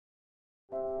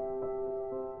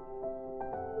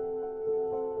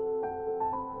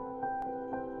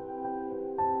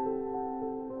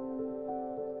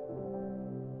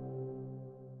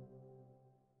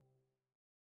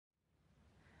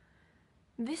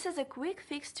This is a quick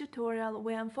fix tutorial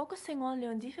where I'm focusing only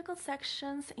on difficult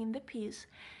sections in the piece,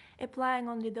 applying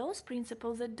only those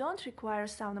principles that don't require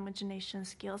sound imagination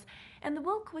skills and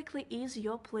will quickly ease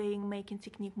your playing, making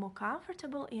technique more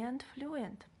comfortable and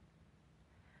fluent.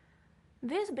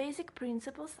 These basic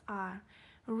principles are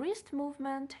wrist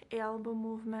movement, elbow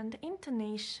movement,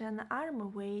 intonation,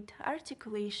 arm weight,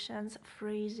 articulations,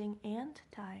 phrasing, and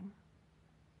time.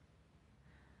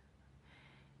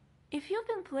 If you've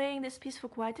been playing this piece for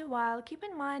quite a while, keep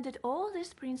in mind that all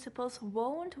these principles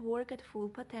won't work at full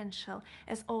potential,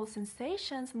 as old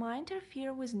sensations might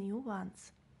interfere with new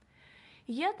ones.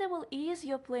 Yet they will ease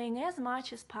your playing as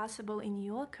much as possible in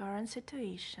your current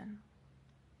situation.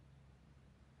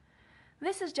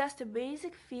 This is just a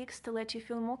basic fix to let you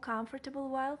feel more comfortable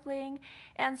while playing,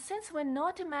 and since we're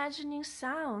not imagining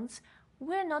sounds,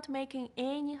 we're not making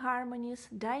any harmonies,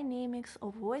 dynamics,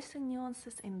 or voicing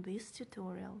nuances in this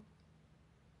tutorial.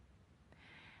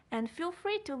 And feel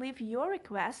free to leave your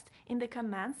request in the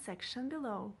comment section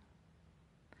below.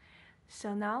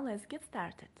 So now let's get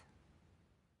started.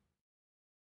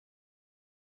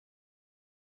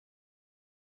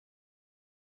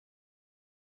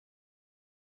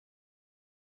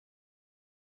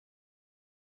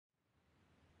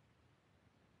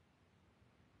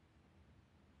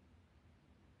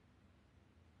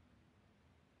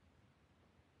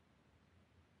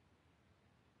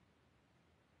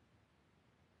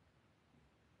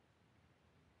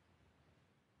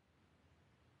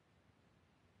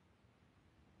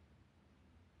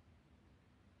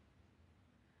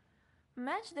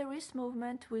 Match the wrist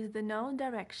movement with the note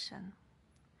direction.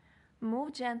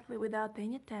 Move gently without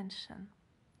any tension.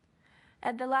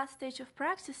 At the last stage of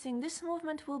practicing, this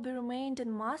movement will be remained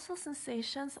in muscle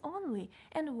sensations only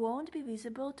and won't be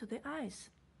visible to the eyes.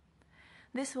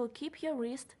 This will keep your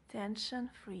wrist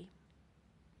tension-free.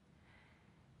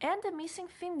 And a missing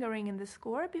fingering in the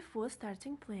score before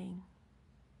starting playing.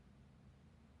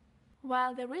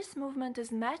 While the wrist movement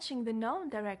is matching the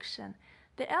note direction,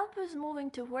 the elbow is moving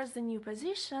towards the new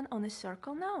position on a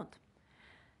circle note.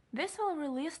 This will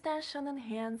release tension in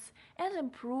hands and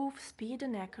improve speed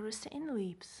and accuracy in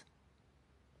lips.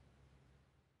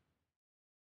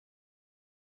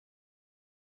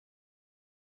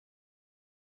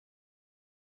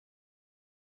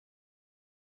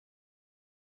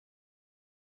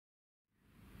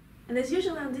 And as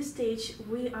usual on this stage,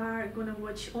 we are gonna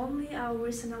watch only our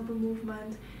wrist and elbow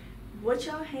movement, watch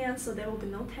our hands so there will be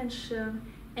no tension,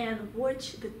 and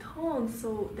watch the tone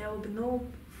so there will be no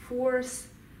forcing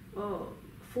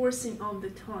of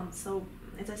the tone. So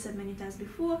as I said many times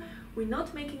before, we're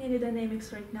not making any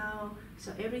dynamics right now,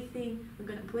 so everything we're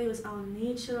gonna play with our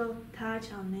natural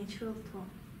touch, our natural tone.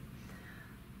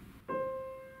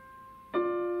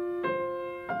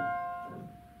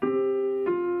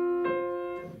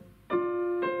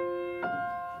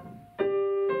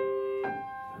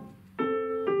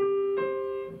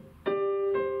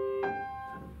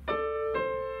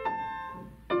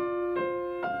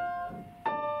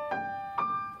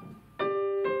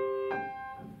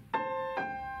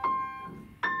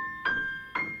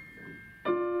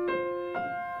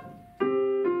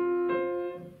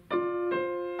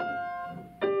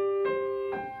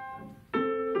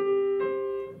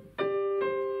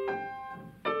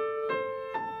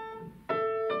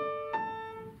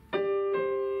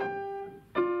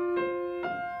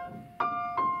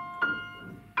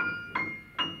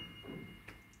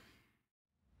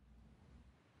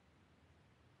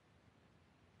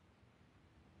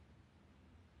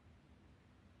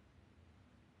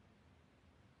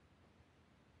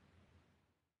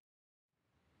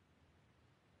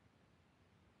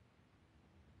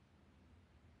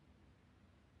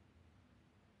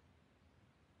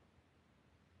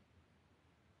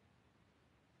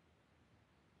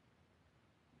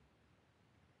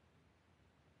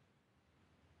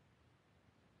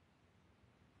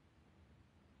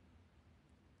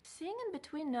 Sing in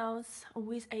between notes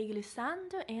with a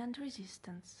glissando and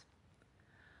resistance.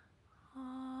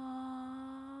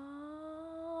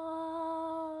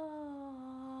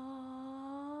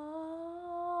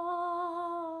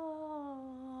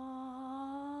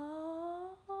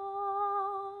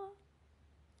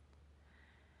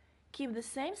 Keep the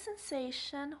same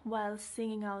sensation while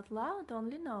singing out loud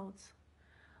only notes.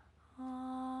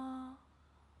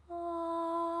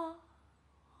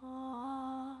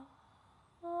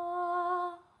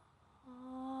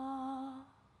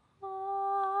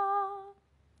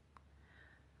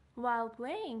 While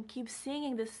playing, keep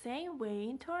singing the same way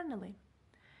internally.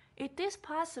 It is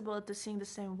possible to sing the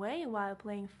same way while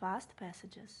playing fast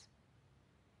passages.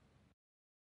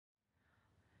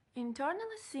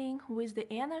 Internally sing with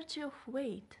the energy of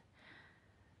weight.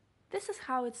 This is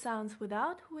how it sounds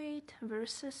without weight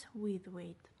versus with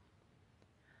weight.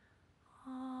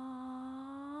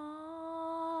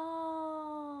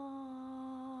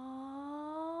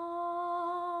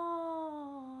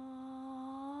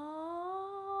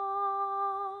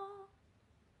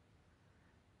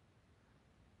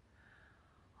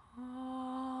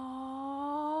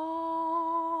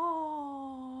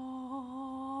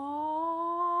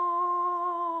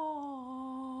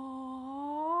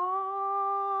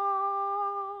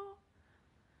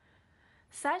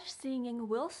 Such singing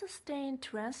will sustain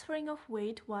transferring of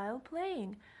weight while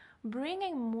playing,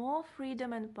 bringing more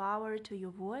freedom and power to your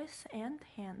voice and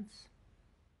hands.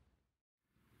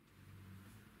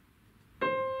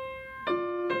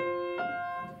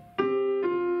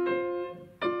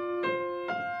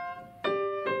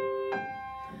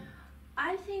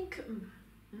 I think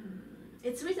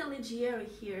it's written leggero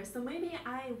here, so maybe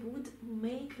I would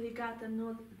make legato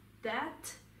not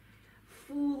that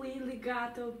fully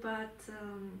legato, but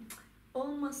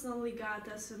almost non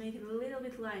legato, so make it a little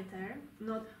bit lighter,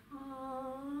 not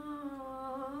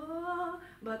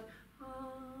but a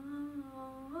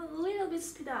little bit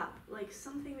speed up, like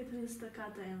something between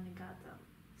staccato and legato.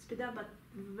 Speed up, but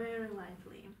very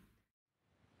lightly.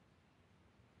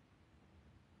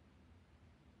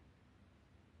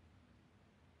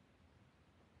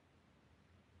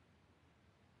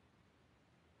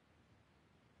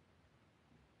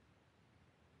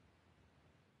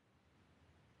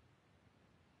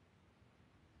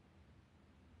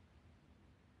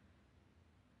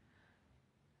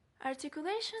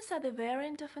 Articulations are the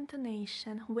variant of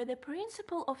intonation, where the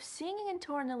principle of singing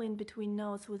internally in between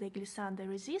notes with a glissando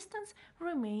resistance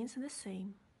remains the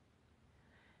same.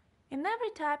 In every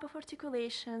type of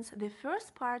articulations, the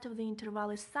first part of the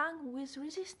interval is sung with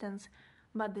resistance,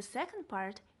 but the second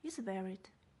part is varied.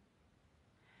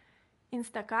 In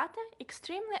staccato,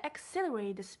 extremely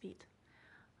accelerate the speed.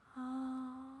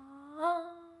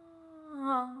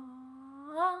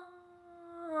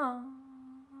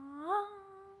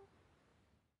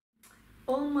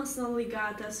 Almost non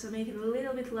legato, so make it a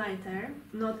little bit lighter,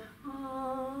 not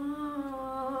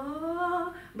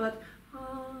but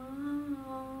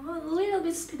a little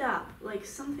bit speed up, like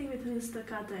something between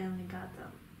staccato and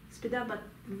legato. Speed up, but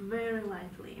very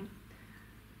lightly.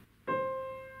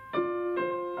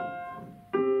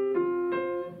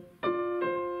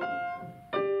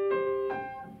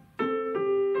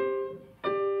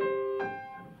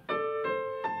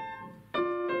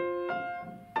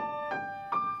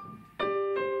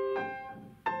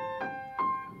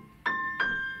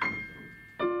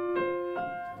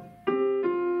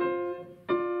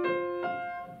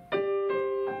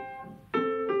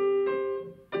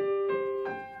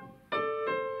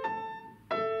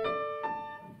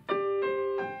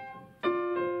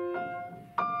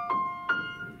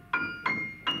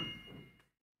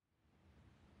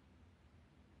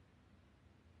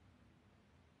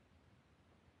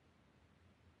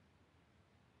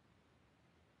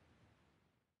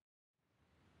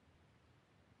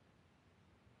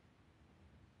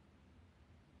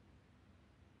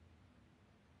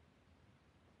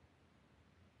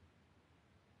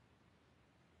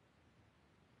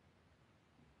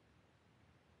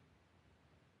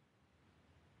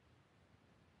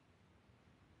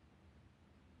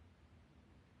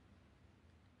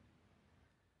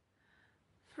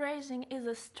 Phrasing is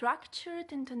a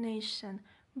structured intonation,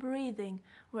 breathing,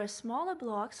 where smaller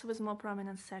blocks with more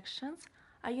prominent sections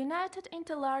are united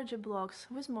into larger blocks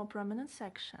with more prominent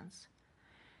sections.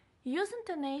 Use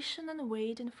intonation and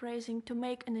weight in phrasing to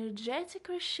make an energetic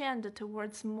crescendo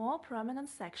towards more prominent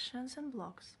sections and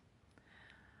blocks.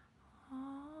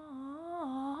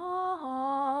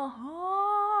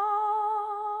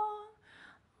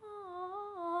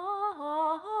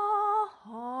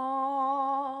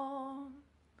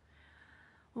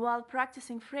 While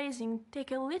practicing phrasing, take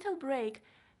a little break,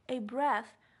 a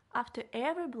breath after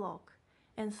every block,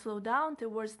 and slow down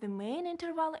towards the main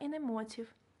interval in a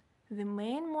motive, the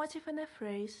main motive in a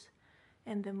phrase,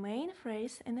 and the main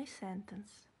phrase in a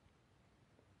sentence.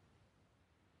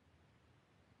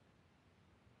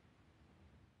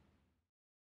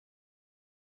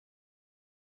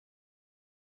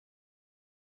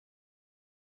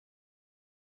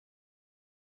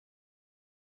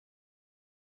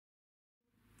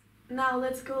 Now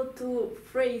let's go to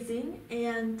phrasing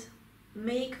and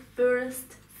make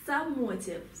first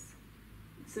submotives.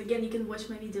 So again, you can watch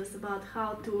my videos about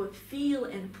how to feel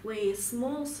and play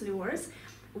small slurs,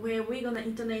 where we're gonna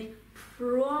intonate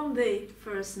from the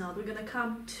first note. We're gonna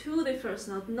come to the first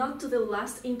note, not to the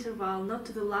last interval, not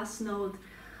to the last note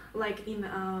like in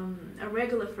a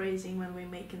regular phrasing when we're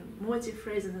making motive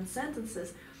phrases and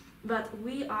sentences, but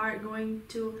we are going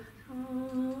to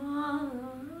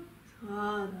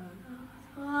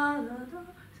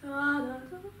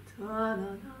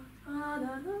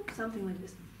something like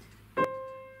this.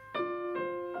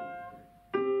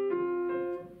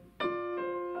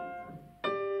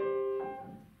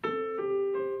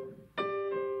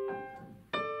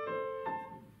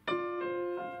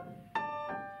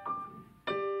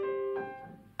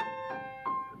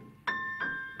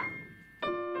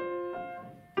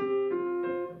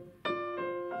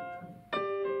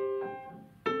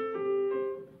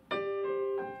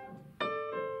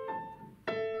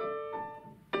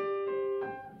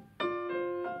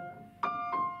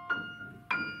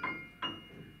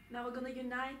 Now we're going to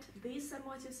unite these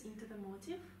motives into the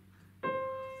motive.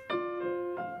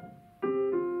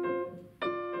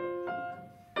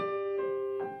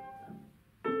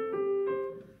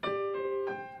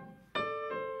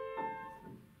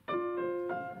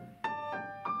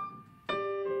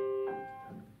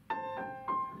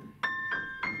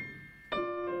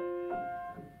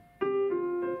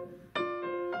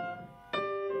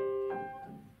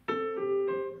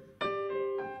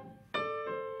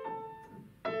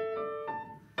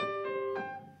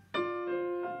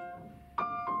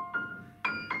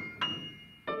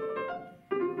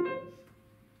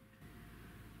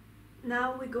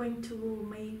 Now we're going to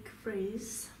make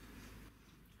phrase.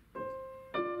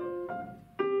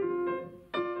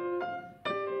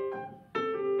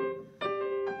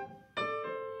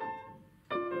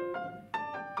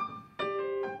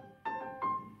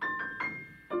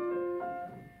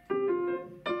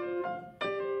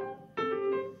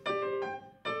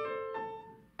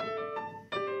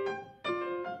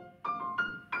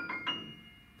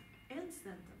 And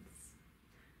sentence.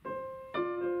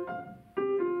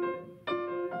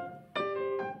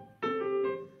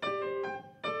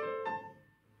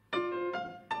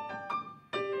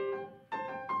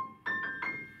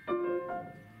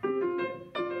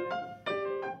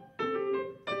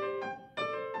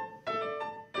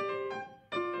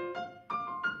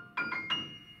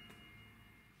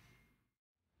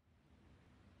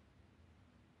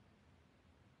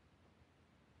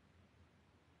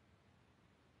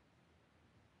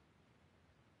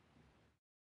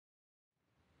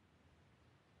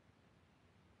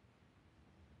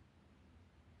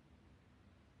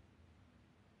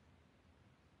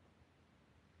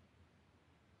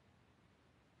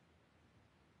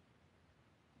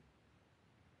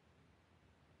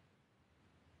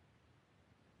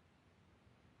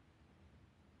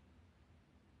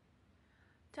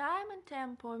 Time and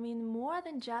tempo mean more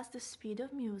than just the speed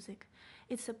of music.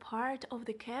 It's a part of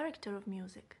the character of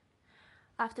music.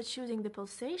 After choosing the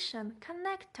pulsation,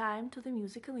 connect time to the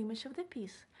musical image of the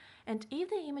piece. And if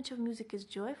the image of music is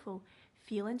joyful,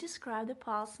 feel and describe the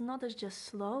pulse not as just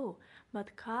slow,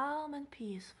 but calm and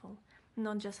peaceful.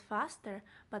 Not just faster,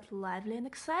 but lively and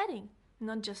exciting.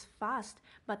 Not just fast,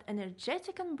 but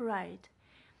energetic and bright.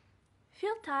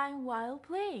 Feel time while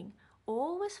playing,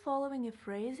 always following a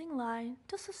phrasing line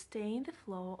to sustain the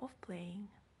flow of playing.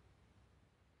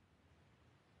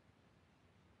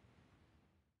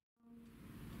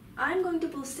 I'm going to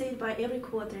pulsate by every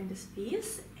quarter in this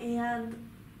piece and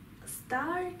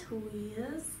start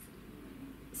with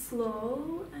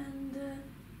slow and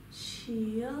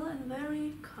chill and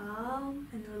very calm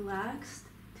and relaxed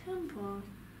tempo.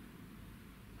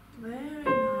 Very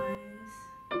nice.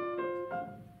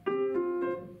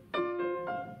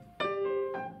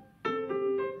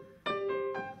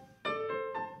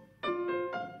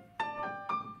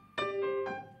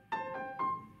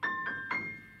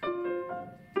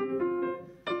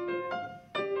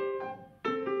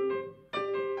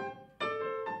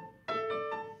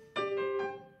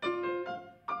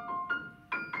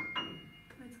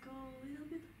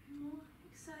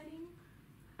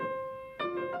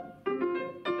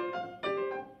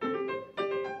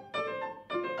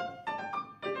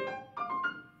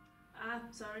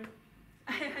 Sorry,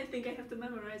 I think I have to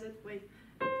memorize it. Wait.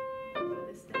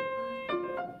 This step.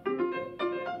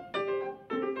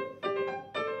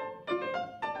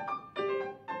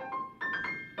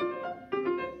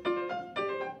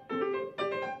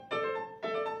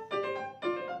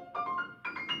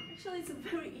 Actually, it's a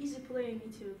very easy playing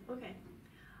Etude. Okay.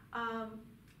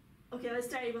 Okay, let's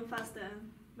try even faster.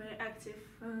 Very active.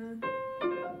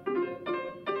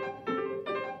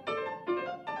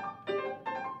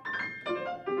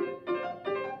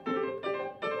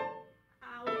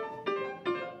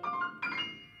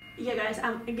 Yeah, guys.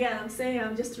 Again, I'm saying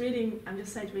I'm just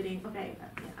sight reading. Okay,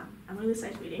 yeah, I'm really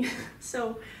sight reading.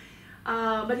 So,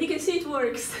 But you can see it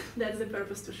works. That's the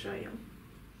purpose, to show you.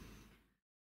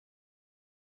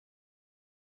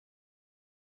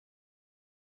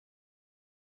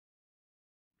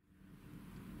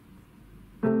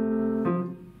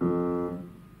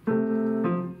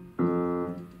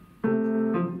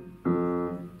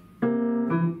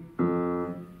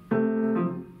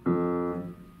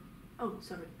 Oh,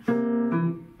 sorry.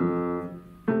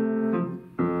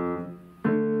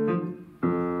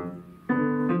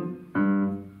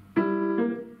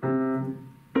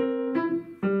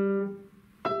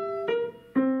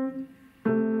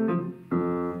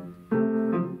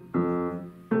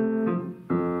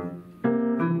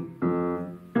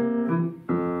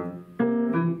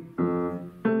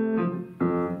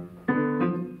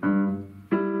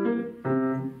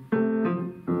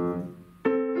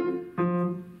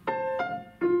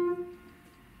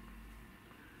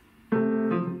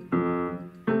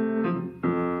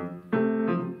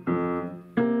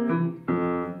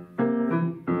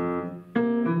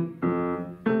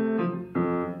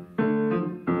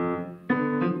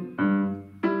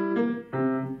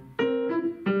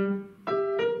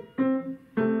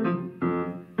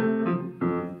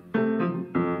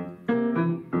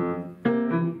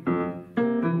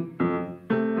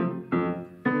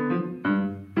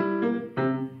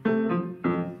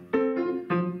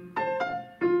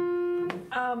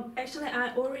 Actually,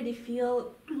 I already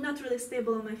feel not really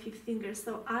stable on my fifth finger,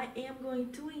 so I am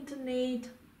going to intonate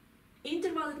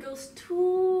interval that goes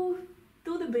to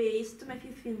the bass, to my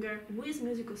fifth finger, with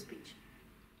musical speech.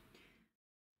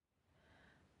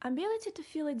 Ability to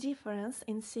feel a difference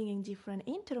in singing different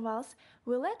intervals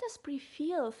will let us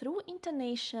pre-feel through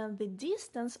intonation the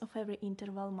distance of every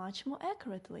interval much more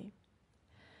accurately.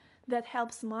 That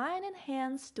helps mind and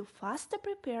hands to faster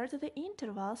prepare to the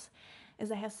intervals.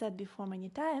 As I have said before many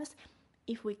times,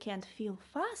 if we can't feel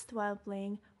fast while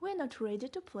playing, we're not ready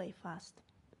to play fast.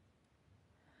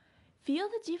 Feel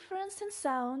the difference in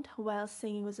sound while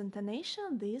singing with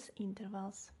intonation these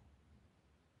intervals.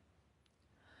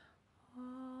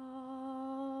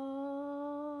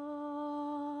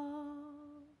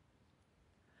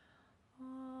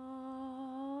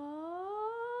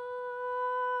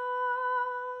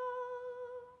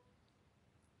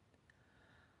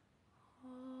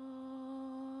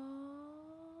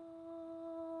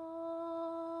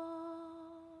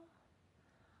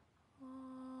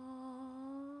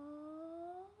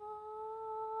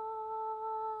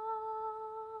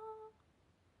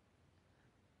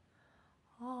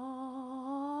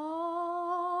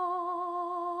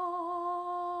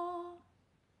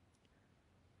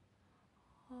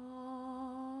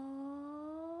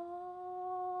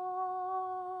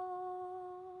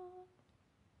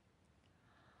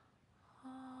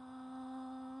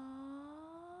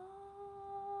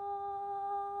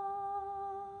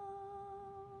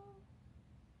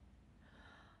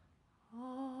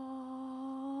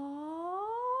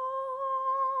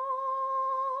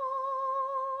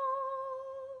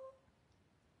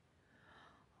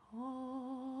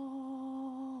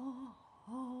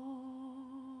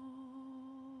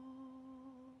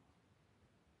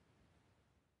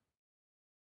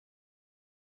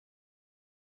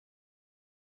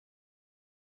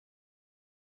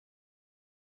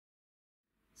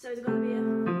 So it's going to be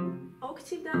an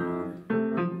octave down,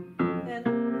 then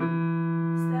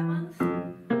seventh,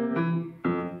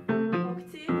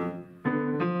 octave,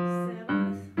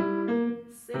 seventh,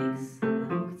 sixth,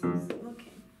 and octaves.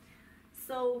 Okay.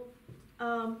 So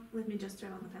let me just try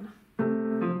one more time.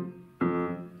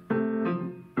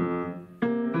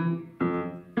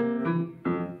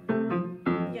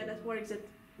 Yeah, that works. That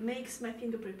makes my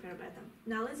finger prepare better.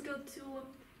 Now let's go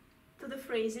to the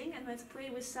phrasing and let's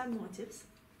play with some motives.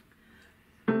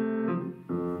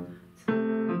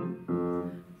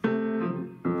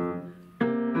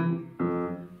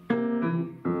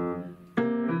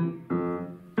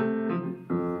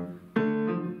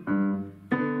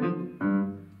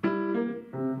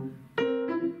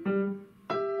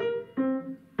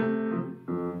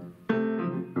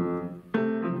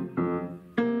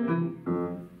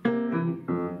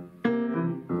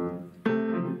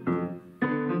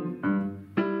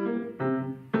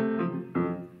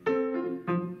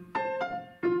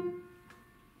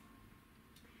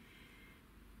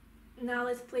 Now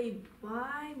let's play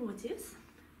by motives.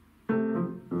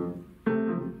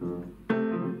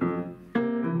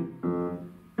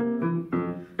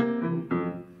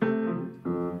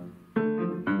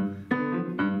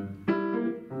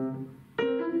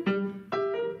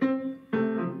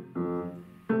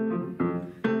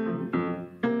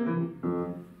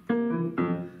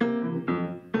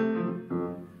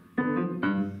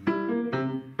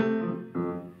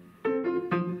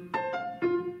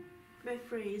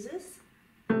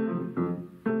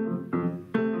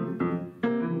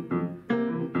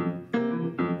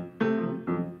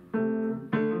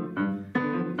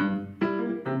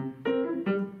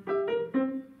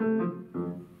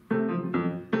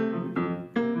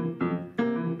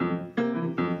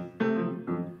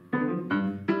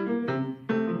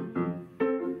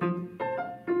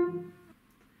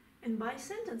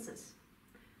 sentences.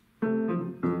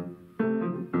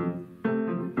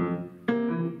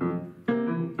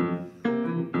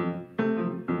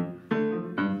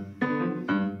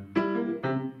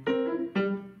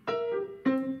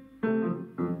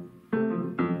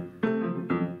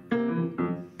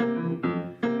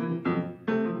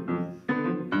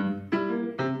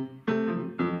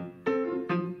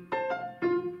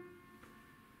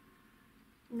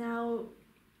 Now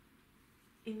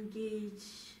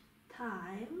engage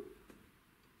time.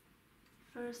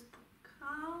 First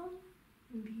calm,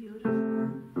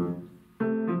 beautiful.